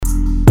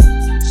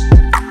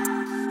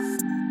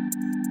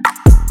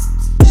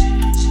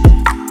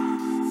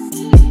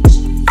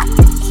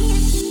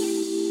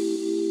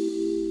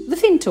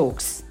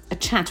Talks, a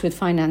chat with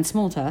Finance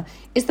Malta,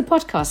 is the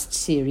podcast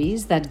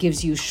series that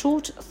gives you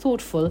short,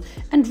 thoughtful,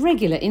 and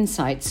regular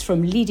insights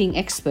from leading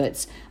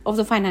experts of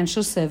the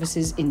financial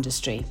services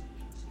industry.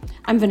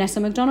 I'm Vanessa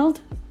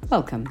McDonald.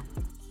 Welcome.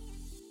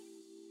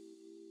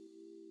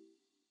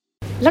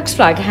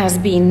 LuxFlag has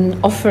been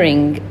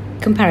offering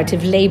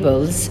comparative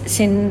labels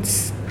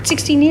since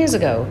 16 years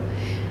ago,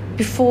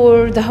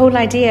 before the whole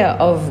idea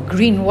of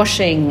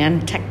greenwashing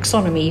and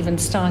taxonomy even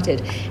started.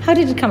 How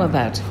did it come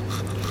about?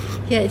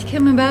 Yeah, it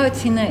came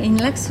about in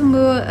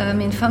Luxembourg,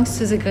 thanks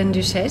to the Grande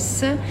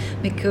Duchesse,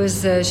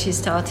 because she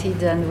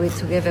started and we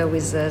together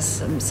with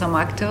some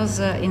actors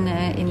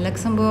in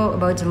Luxembourg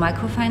about the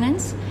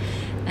microfinance.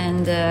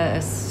 And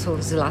so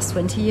the last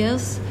 20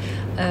 years,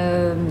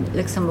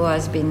 Luxembourg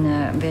has been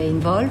very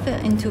involved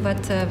into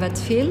that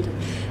field.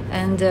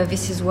 And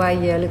this is why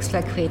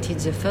LuxFlag created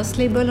the first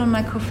label on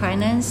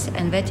microfinance,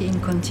 and that it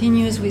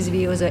continues with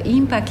the other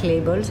impact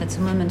labels. At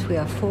the moment, we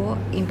have 4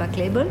 impact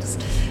labels: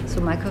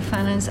 so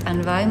microfinance,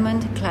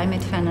 environment,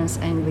 climate finance,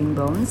 and green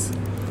bonds.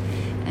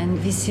 And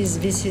this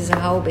is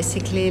how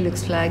basically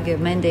LuxFlag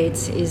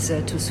mandate is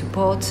to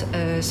support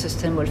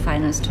sustainable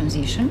finance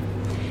transition.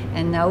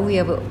 And now we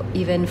have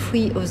even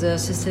 3 other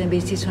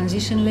sustainability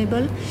transition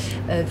label.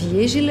 The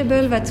ESG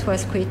label that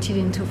was created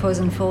in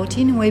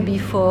 2014, way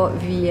before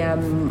the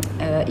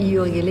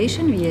EU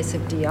regulation, the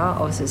SFDR,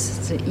 or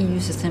the EU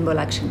Sustainable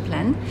Action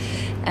Plan.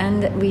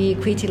 And we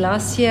created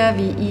last year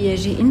the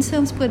ESG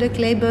insurance product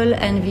label,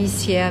 and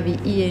this year the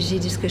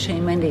ESG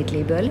discretionary mandate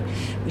label,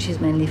 which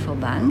is mainly for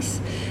banks.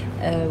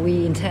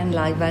 We intend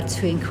like that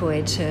to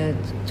encourage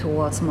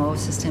towards more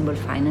sustainable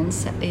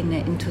finance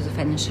into the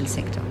financial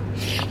sector.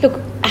 Look,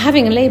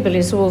 having a label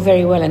is all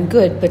very well and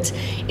good, but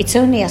it's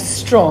only as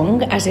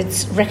strong as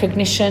its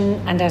recognition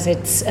and as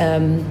its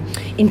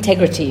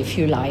integrity, if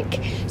you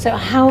like. So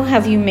how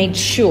have you made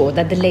sure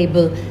that the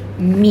label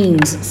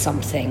means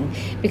something?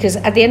 Because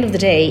at the end of the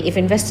day, if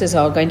investors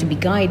are going to be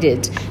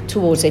guided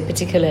towards a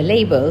particular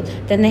label,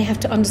 then they have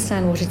to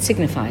understand what it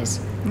signifies.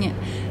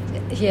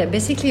 Yeah,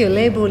 basically a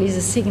label is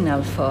a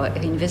signal for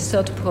an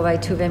investor to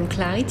provide to them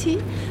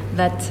clarity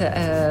that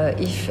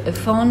if a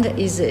fund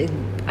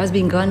has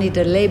been granted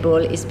a label,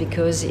 is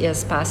because it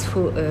has passed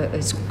through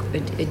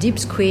a deep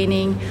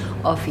screening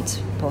of its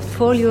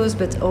portfolios,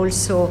 but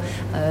also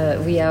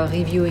we are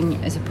reviewing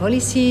the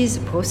policies,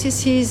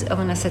 processes of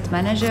an asset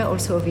manager,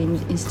 also of the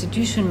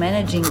institution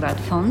managing that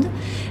fund,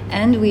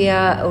 and we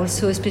are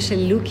also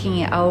especially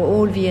looking at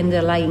all the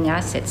underlying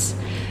assets.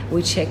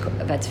 We check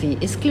that the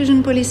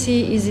exclusion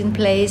policy is in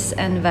place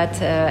and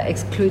that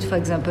exclude, for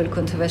example,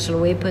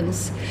 controversial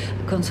weapons,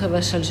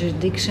 controversial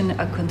jurisdiction,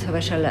 or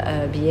controversial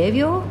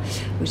behavior,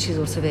 which is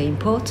also very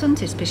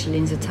important, especially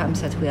in the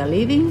times that we are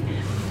living.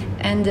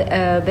 And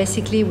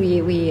basically,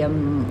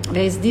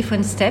 there is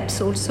different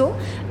steps also.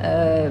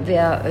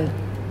 There are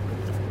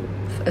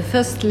a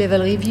first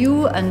level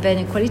review, and then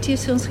a quality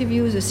assurance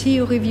review, the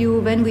CEO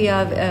review. Then we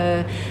have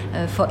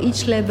for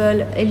each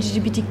level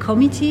eligibility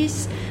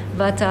committees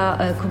that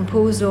are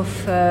composed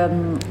of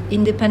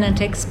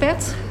independent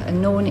experts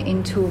known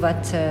into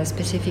that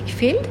specific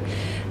field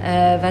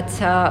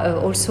that are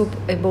also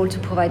able to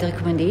provide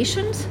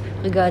recommendations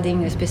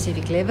regarding a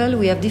specific level.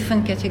 We have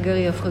different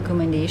categories of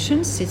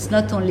recommendations. It's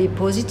not only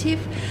positive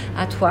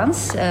at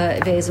once.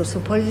 There is also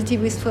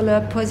positive with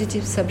follow-up,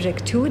 positive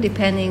subject to,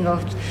 depending on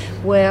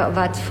where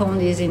that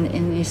fund is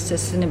in its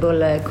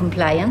sustainable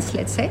compliance,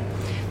 let's say,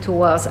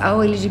 towards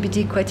our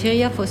eligibility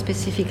criteria for a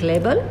specific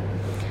label,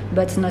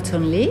 but not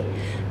only.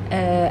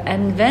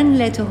 And then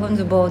later on,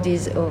 the board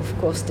is, of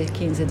course,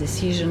 taking the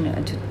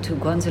decision to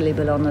grant the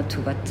label or not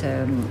to that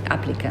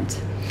applicant.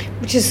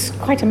 Which is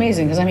quite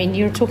amazing, because, I mean,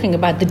 you're talking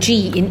about the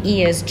G in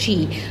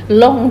ESG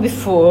long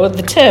before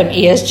the term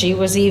ESG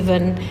was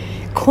even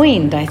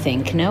coined, I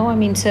think, no? I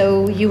mean,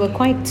 so you were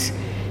quite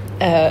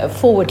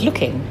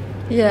forward-looking.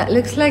 Yeah,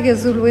 LuxFlag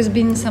has always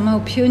been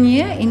somehow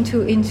pioneer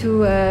into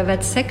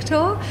that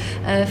sector,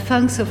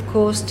 thanks, of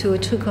course, to a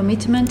true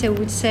commitment, I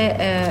would say,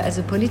 as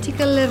a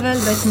political level,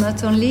 but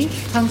not only,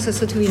 thanks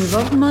also to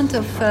involvement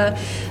of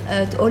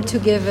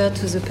altogether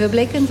to the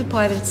public and the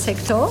private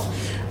sector,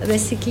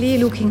 basically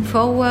looking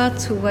forward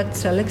to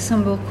what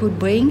Luxembourg could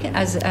bring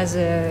as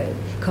a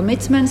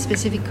commitment,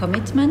 specific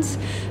commitments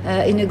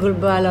in a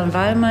global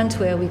environment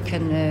where we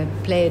can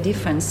play a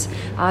difference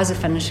as a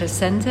financial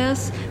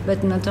centers,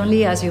 but not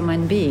only as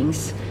human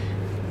beings.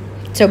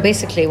 So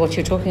basically what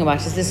you're talking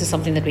about is this is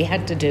something that we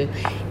had to do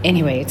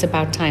anyway. It's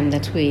about time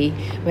that we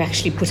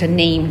actually put a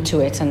name to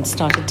it and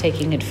started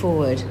taking it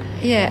forward.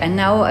 Yeah, and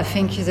now I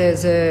think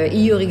the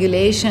EU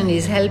regulation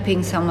is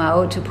helping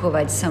somehow to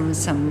provide some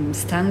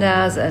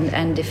standards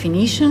and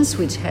definitions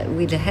which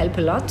will help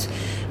a lot.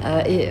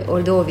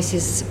 Although this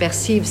is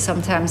perceived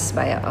sometimes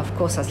by, of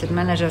course, asset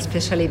managers,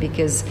 especially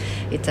because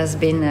it has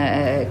been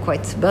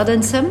quite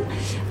burdensome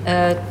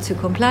to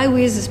comply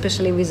with,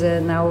 especially with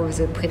now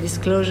the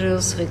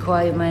pre-disclosures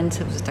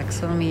requirement of the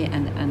taxonomy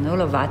and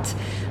all of that.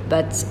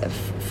 But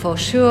for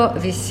sure,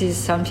 this is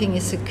something,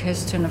 it's a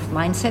question of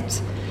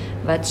mindset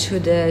that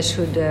should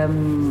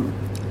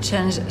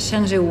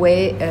change the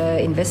way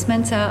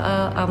investments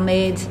are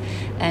made,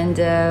 and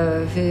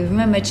very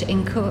much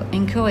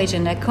encourage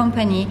and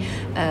accompany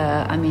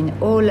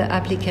all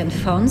applicant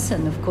funds,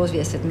 and of course the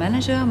asset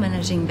manager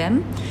managing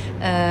them,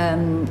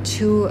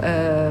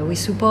 we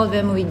support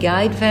them, we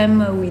guide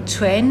them, we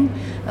train.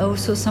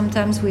 Also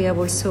sometimes we have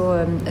also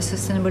a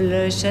sustainable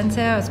knowledge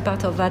center. As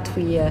part of that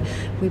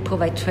we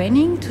provide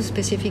training to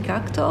specific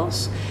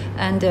actors,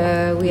 and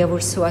we have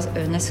also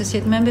an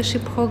associate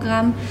membership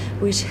program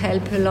which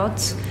help a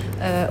lot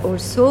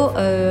also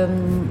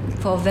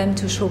for them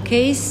to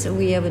showcase.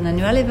 We have an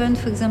annual event,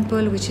 for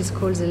example, which is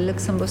called the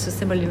Luxembourg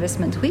Sustainable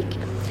Investment Week,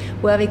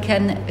 where we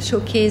can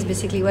showcase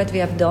basically what we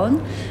have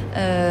done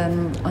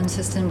on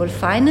sustainable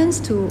finance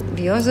to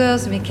the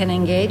others. We can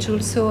engage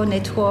also,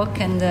 network,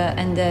 and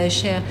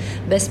share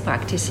best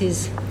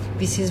practices.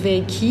 This is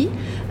very key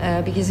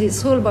because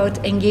it's all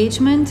about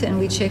engagement, and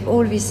we check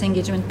all these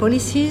engagement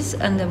policies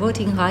and the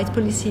voting rights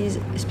policies,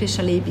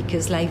 especially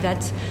because like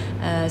that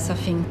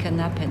something can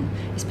happen,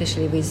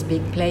 especially with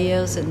big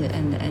players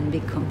and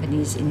big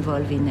companies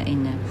involved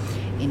in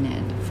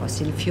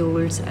fossil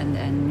fuels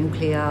and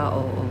nuclear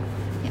or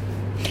yeah.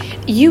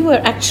 You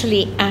were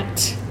actually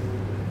at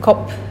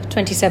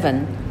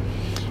COP27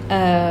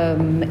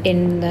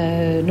 in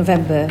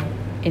November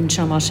in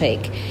Sharm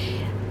el-Sheikh.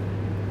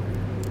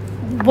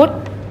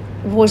 What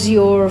was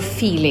your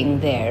feeling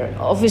there?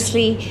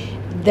 Obviously,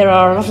 there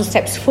are a lot of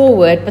steps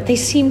forward, but they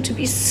seem to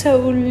be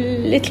so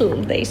little.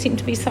 They seem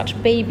to be such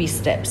baby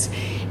steps.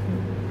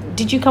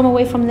 Did you come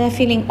away from there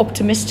feeling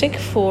optimistic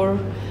for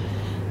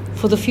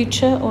the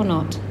future or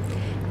not?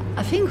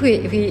 I think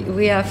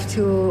we have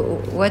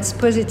to. What's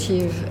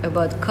positive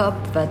about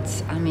COP? That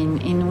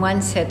in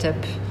one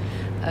setup,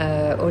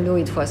 although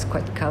it was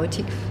quite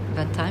chaotic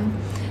that time,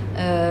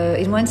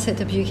 in one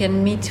setup you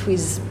can meet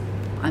with.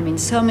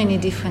 So many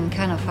different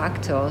kind of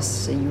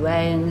actors: the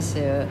UNs,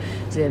 the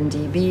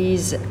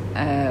MDBs,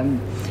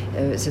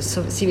 the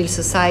civil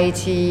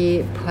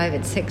society,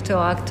 private sector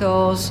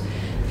actors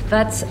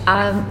that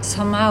are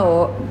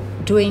somehow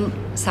doing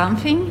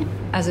something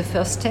as a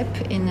first step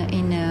for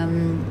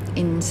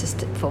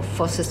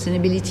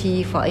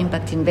sustainability, for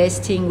impact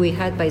investing. We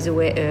had, by the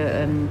way,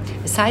 a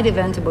side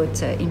event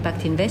about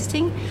impact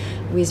investing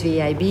with the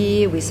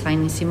EIB, with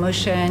Finance in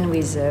Motion,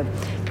 with a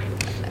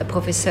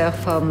professor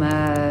from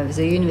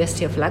the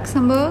University of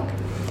Luxembourg.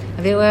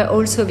 There were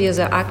also the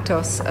other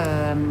actors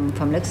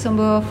from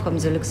Luxembourg, from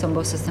the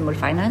Luxembourg Sustainable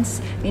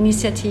Finance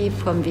Initiative,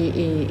 from the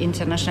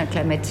International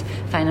Climate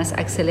Finance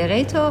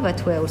Accelerator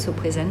that were also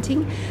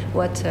presenting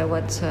what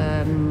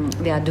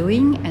they are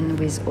doing, and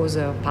with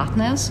other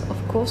partners, of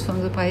course,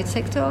 from the private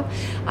sector.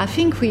 I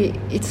think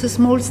it's a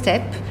small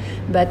step,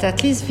 but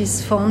at least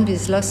this fund,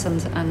 this loss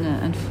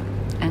and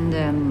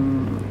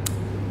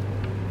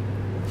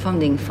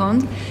funding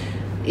fund,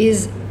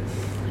 is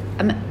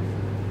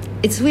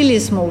it's really a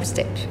small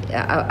step.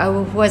 I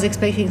was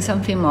expecting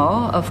something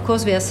more. Of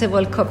course, there are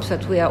several COPs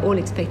that we are all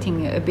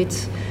expecting a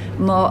bit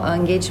more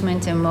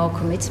engagement and more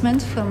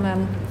commitment from,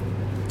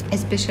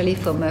 especially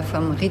from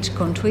rich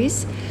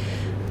countries.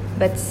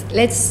 But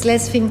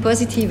let's think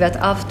positive that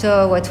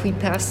after what we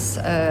pass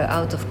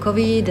out of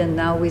COVID, and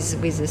now with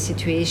the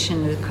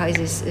situation, the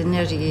crisis,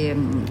 energy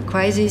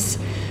crisis,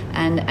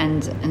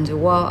 and the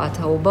war at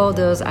our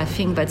borders, I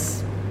think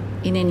that's,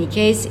 in any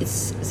case,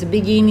 it's the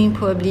beginning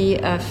probably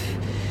of,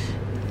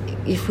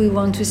 if we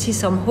want to see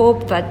some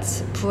hope, that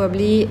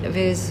probably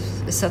there's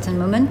a certain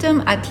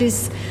momentum. At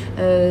least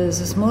the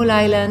small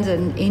islands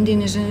and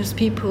indigenous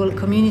people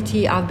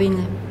community have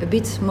been a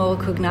bit more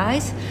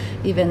recognized,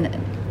 even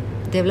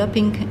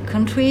developing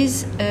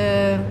countries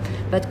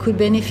that could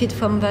benefit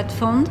from that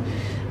fund.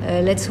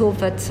 Let's hope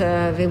that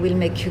they will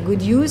make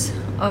good use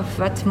of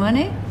that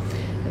money,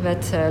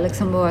 that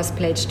Luxembourg has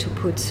pledged to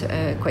put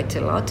quite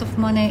a lot of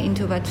money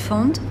into that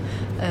fund.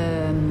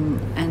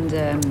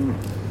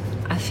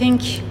 I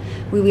think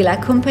we will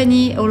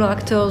accompany, all our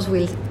actors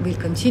will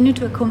continue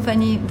to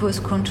accompany those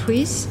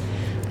countries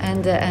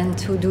and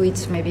to do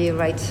it maybe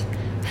right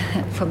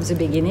from the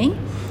beginning.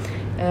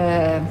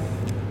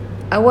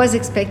 I was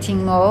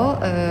expecting more,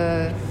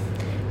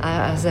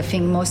 as I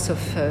think most of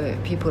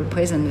people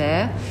present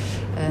there.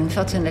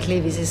 Unfortunately,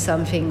 this is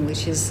something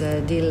which is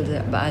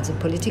dealt at the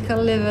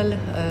political level,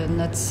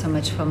 not so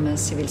much from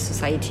civil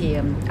society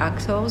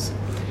actors.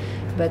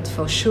 But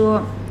for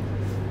sure,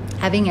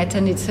 having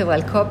attended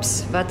several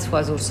COPs, that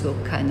was also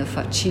kind of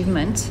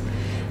achievement.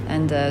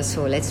 And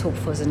so let's hope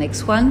for the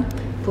next one,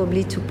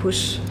 probably to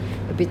push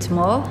a bit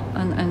more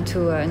and to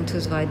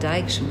the right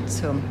direction.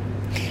 So,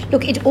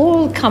 look, it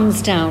all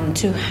comes down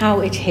to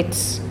how it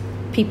hits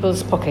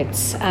people's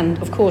pockets.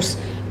 And of course,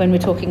 when we're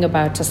talking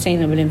about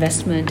sustainable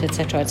investment,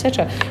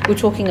 etc., we're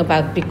talking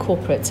about big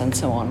corporates and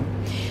so on.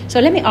 So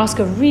let me ask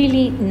a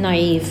really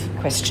naive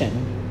question.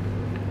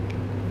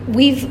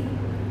 We've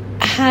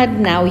had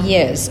now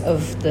years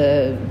of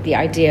the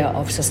idea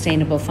of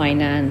sustainable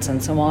finance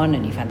and so on,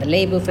 and you've had the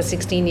label for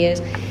 16 years.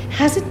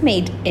 Has it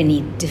made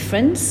any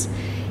difference?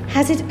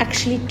 has it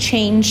actually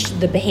changed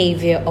the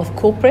behavior of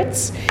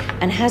corporates,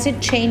 and has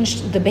it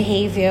changed the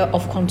behavior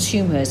of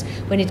consumers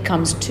when it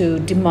comes to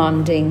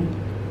demanding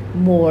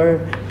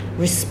more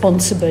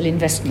responsible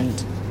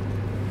investment?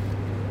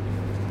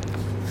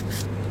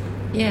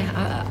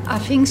 Yeah, I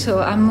think so.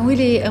 I'm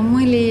really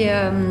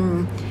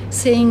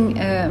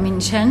seeing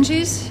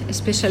changes,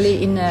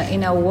 especially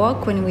in our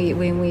work when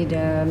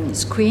we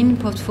screen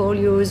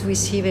portfolios. We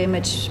see very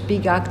much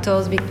big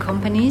actors, big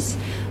companies.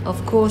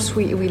 Of course,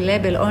 we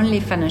label only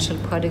financial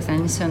products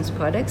and insurance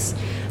products,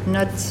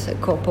 not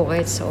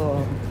corporates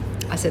or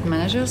asset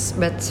managers.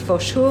 But for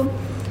sure,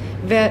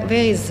 there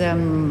is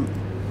an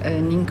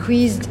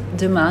increased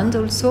demand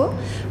also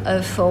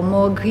for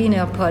more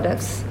greener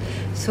products.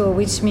 So,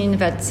 which means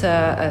that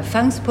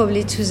thanks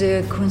probably to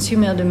the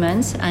consumer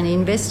demands, and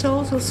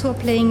investors also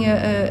playing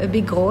a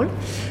big role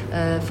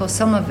for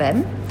some of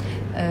them,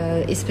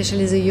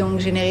 especially the young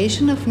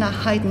generation of now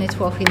high net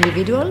worth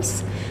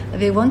individuals.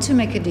 They want to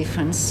make a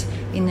difference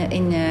in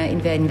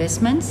their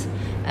investments,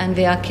 and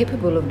they are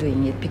capable of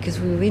doing it, because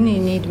we really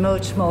need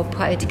much more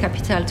private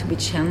capital to be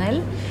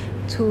channeled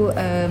to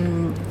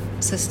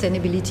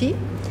sustainability.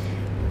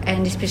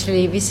 And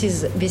especially this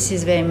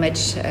is very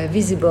much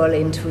visible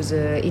into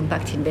the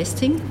impact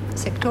investing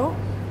sector.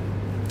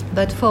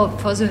 But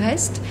for the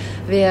rest,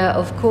 there are,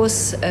 of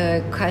course,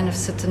 kind of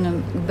certain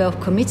number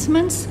of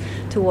commitments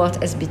towards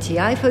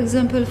SBTI, for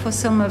example, for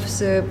some of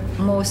the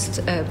most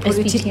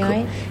polluted...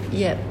 SBTI?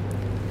 Yeah.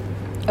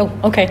 Oh,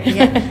 okay.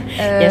 Yeah.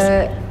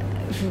 Yes.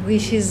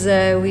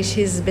 Which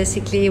is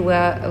basically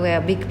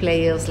where big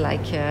players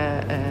like...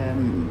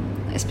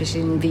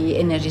 especially in the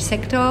energy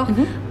sector,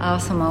 are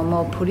somehow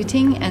more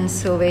polluting, and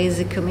so there is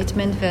a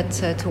commitment that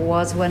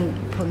towards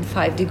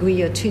 1.5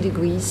 degree or 2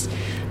 degrees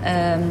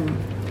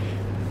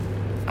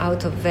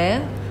out of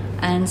there.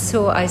 And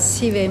so I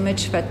see very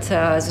much that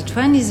the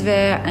trend is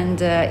there, and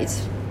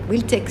it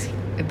will take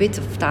a bit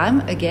of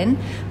time again,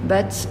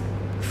 but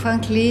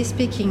frankly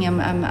speaking,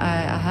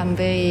 I'm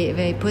very,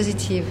 very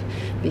positive,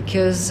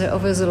 because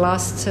over the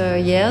last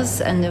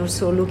years, and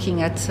also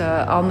looking at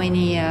how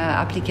many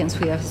applicants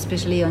we have,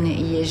 especially on the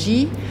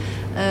ESG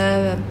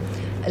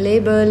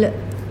label,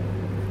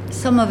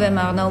 some of them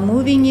are now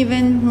moving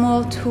even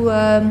more to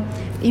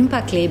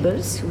impact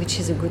labels, which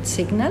is a good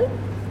signal,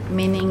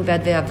 meaning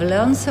that they have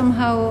learned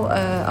somehow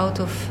out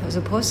of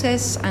the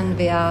process, and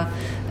they are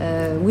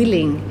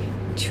willing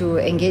to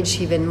engage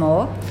even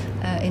more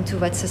into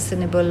that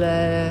sustainable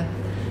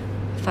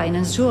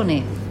finance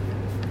journey.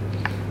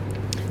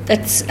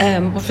 That's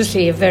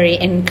obviously a very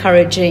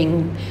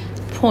encouraging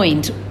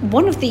point.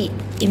 One of the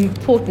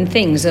important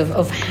things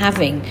of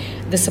having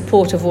the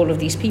support of all of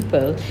these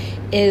people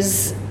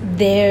is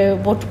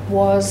what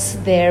was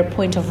their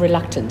point of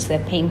reluctance, their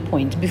pain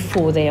point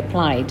before they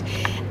applied.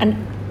 And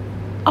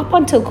up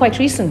until quite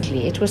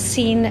recently, it was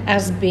seen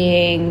as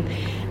being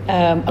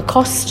a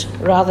cost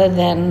rather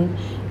than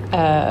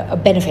a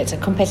benefit, a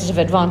competitive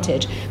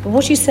advantage. But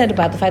what you said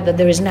about the fact that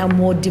there is now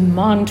more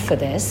demand for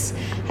this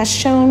has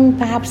shown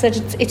perhaps that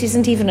it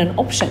isn't even an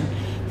option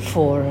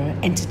for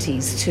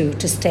entities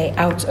to stay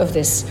out of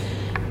this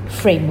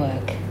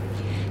framework.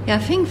 Yeah, I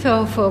think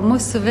for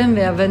most of them,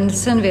 there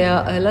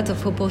are a lot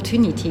of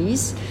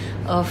opportunities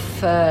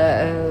of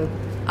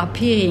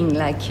appearing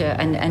like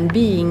and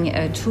being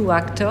a true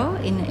actor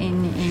in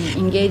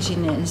engaged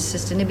in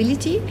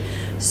sustainability.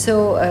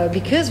 So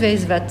because there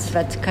is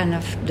that kind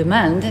of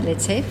demand,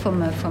 let's say,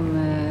 from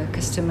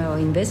customer or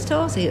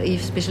investors,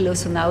 especially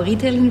also now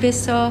retail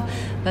investors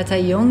that are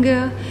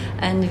younger,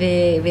 and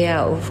they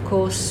are of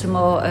course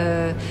more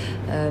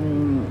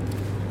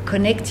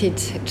connected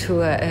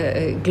to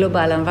a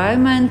global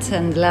environment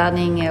and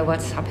learning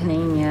what's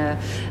happening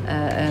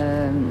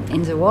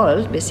in the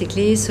world,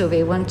 basically. So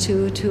they want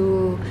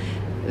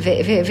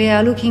they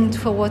are looking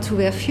forward to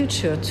their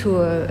future,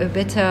 to a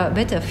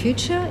better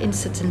future in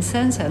certain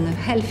sense, and a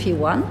healthy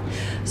one.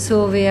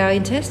 So they are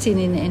interested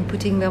in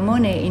putting their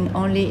money in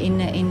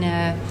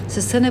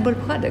sustainable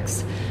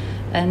products.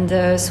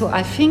 And so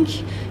I think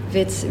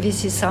that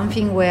this is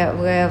something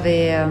where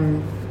they...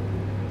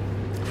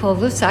 for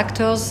those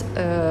actors,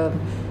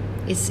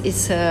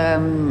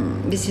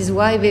 this is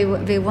why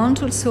they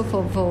want also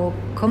for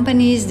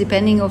companies,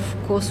 depending of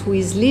course who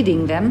is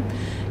leading them,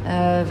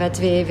 that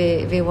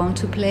they want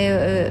to play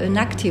an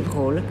active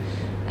role,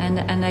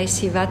 and I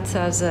see that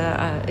as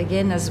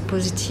again as a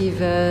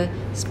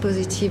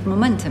positive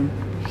momentum.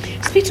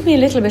 Speak to me a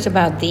little bit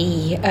about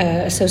the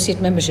associate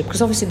membership,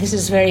 because obviously this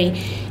is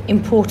very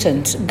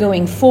important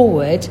going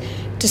forward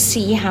to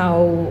see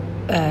how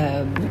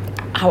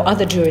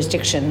other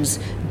jurisdictions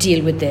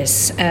deal with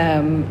this,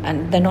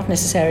 and they're not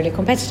necessarily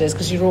competitors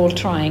because you're all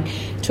trying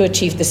to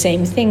achieve the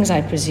same things,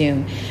 I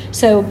presume.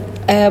 So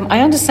I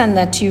understand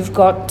that you've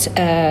got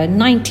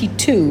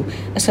 92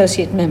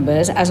 associate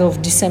members as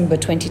of December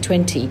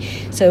 2020.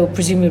 So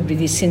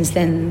presumably since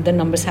then the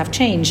numbers have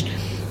changed.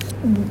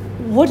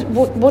 What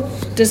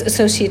does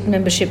associate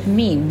membership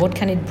mean? What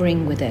can it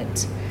bring with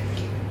it?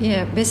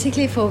 Yeah,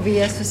 basically for the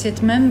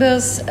associate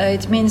members,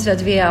 it means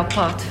that we are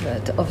part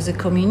of the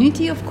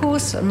community, of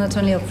course, not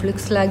only of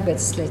LuxLab,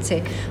 but let's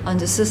say on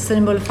the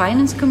sustainable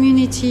finance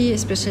community,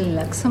 especially in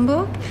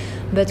Luxembourg.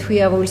 But we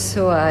have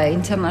also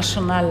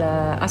international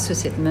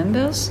associate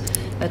members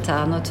that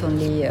are not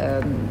only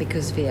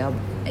because we are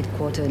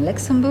headquartered in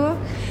Luxembourg.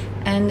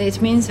 And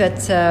it means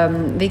that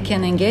they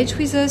can engage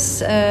with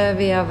us.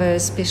 We have a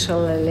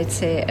special, let's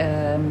say,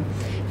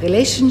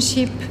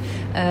 relationship,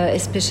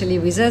 especially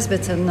with us,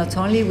 but not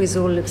only with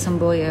all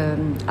Luxembourg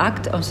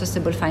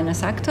sustainable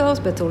finance actors,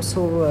 but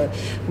also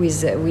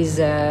with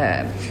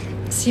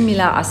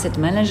similar asset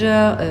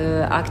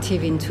manager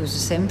active into the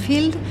same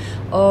field.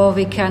 Or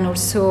we can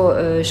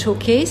also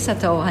showcase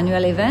at our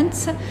annual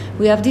events.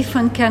 We have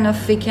different kind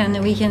of, we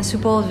can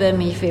support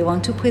them if they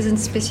want to present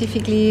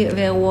specifically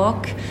their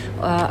work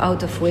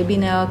out of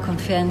webinar,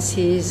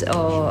 conferences,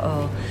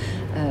 or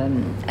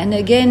and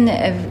again,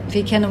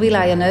 they can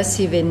rely on us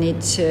if they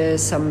need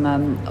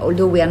some,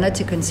 although we are not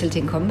a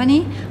consulting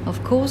company,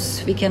 of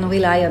course, we can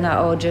rely on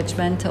our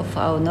judgment of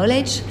our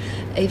knowledge.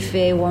 If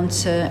they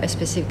want a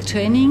specific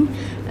training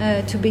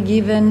to be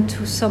given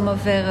to some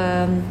of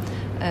their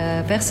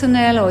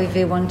personnel, or if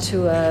they want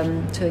to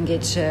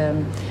engage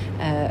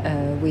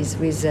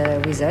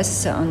with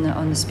us on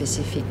a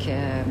specific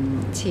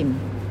team.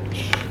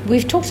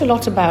 We've talked a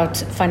lot about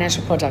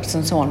financial products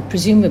and so on,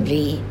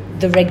 presumably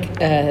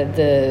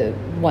the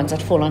ones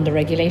that fall under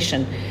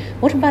regulation.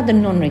 What about the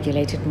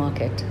non-regulated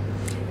market?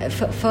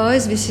 For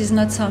us, this is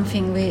not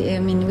something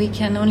we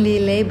can only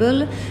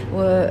label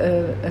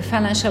a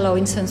financial or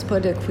insurance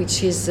product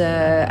which is,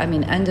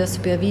 under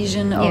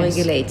supervision or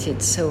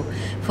regulated. So,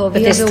 but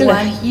there's still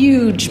a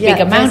huge, big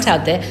amount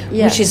out there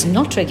which is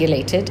not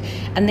regulated,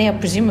 and they are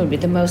presumably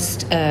the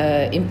most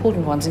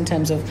important ones in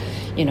terms of,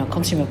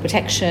 consumer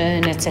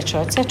protection,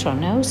 etc., etc.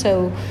 No,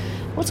 so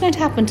what's going to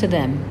happen to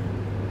them?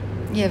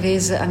 Yeah,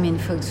 there's,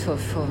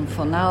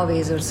 for now,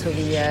 there's also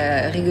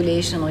the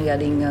regulation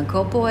regarding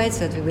corporates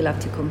that we will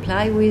have to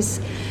comply with.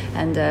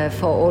 And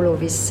for all of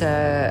this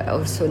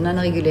also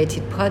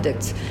non-regulated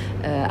products,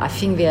 I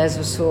think there's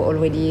also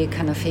already a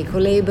kind of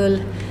eco-label,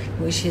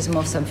 which is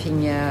more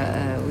something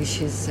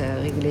which is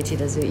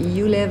regulated at the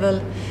EU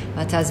level,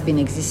 that has been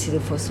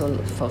existed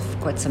for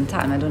quite some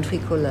time. I don't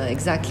recall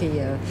exactly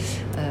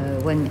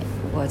when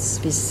was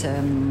this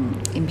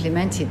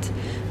implemented,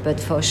 but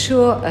for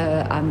sure,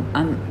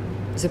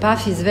 the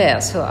path is there,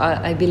 so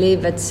I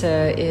believe that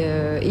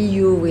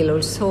EU will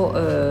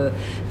also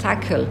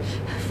tackle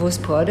those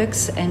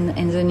products in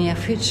the near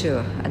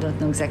future. I don't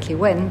know exactly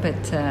when,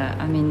 but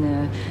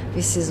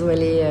this is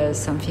really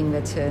something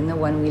that no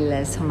one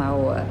will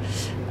somehow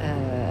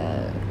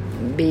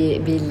be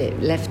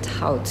left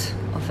out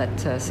of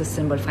that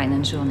sustainable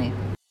finance journey.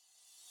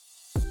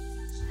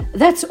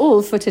 That's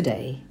all for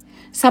today.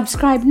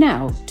 Subscribe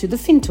now to the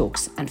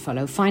FinTalks and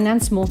follow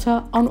Finance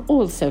Malta on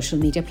all social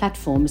media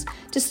platforms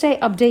to stay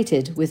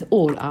updated with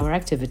all our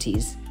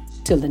activities.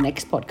 Till the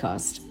next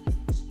podcast.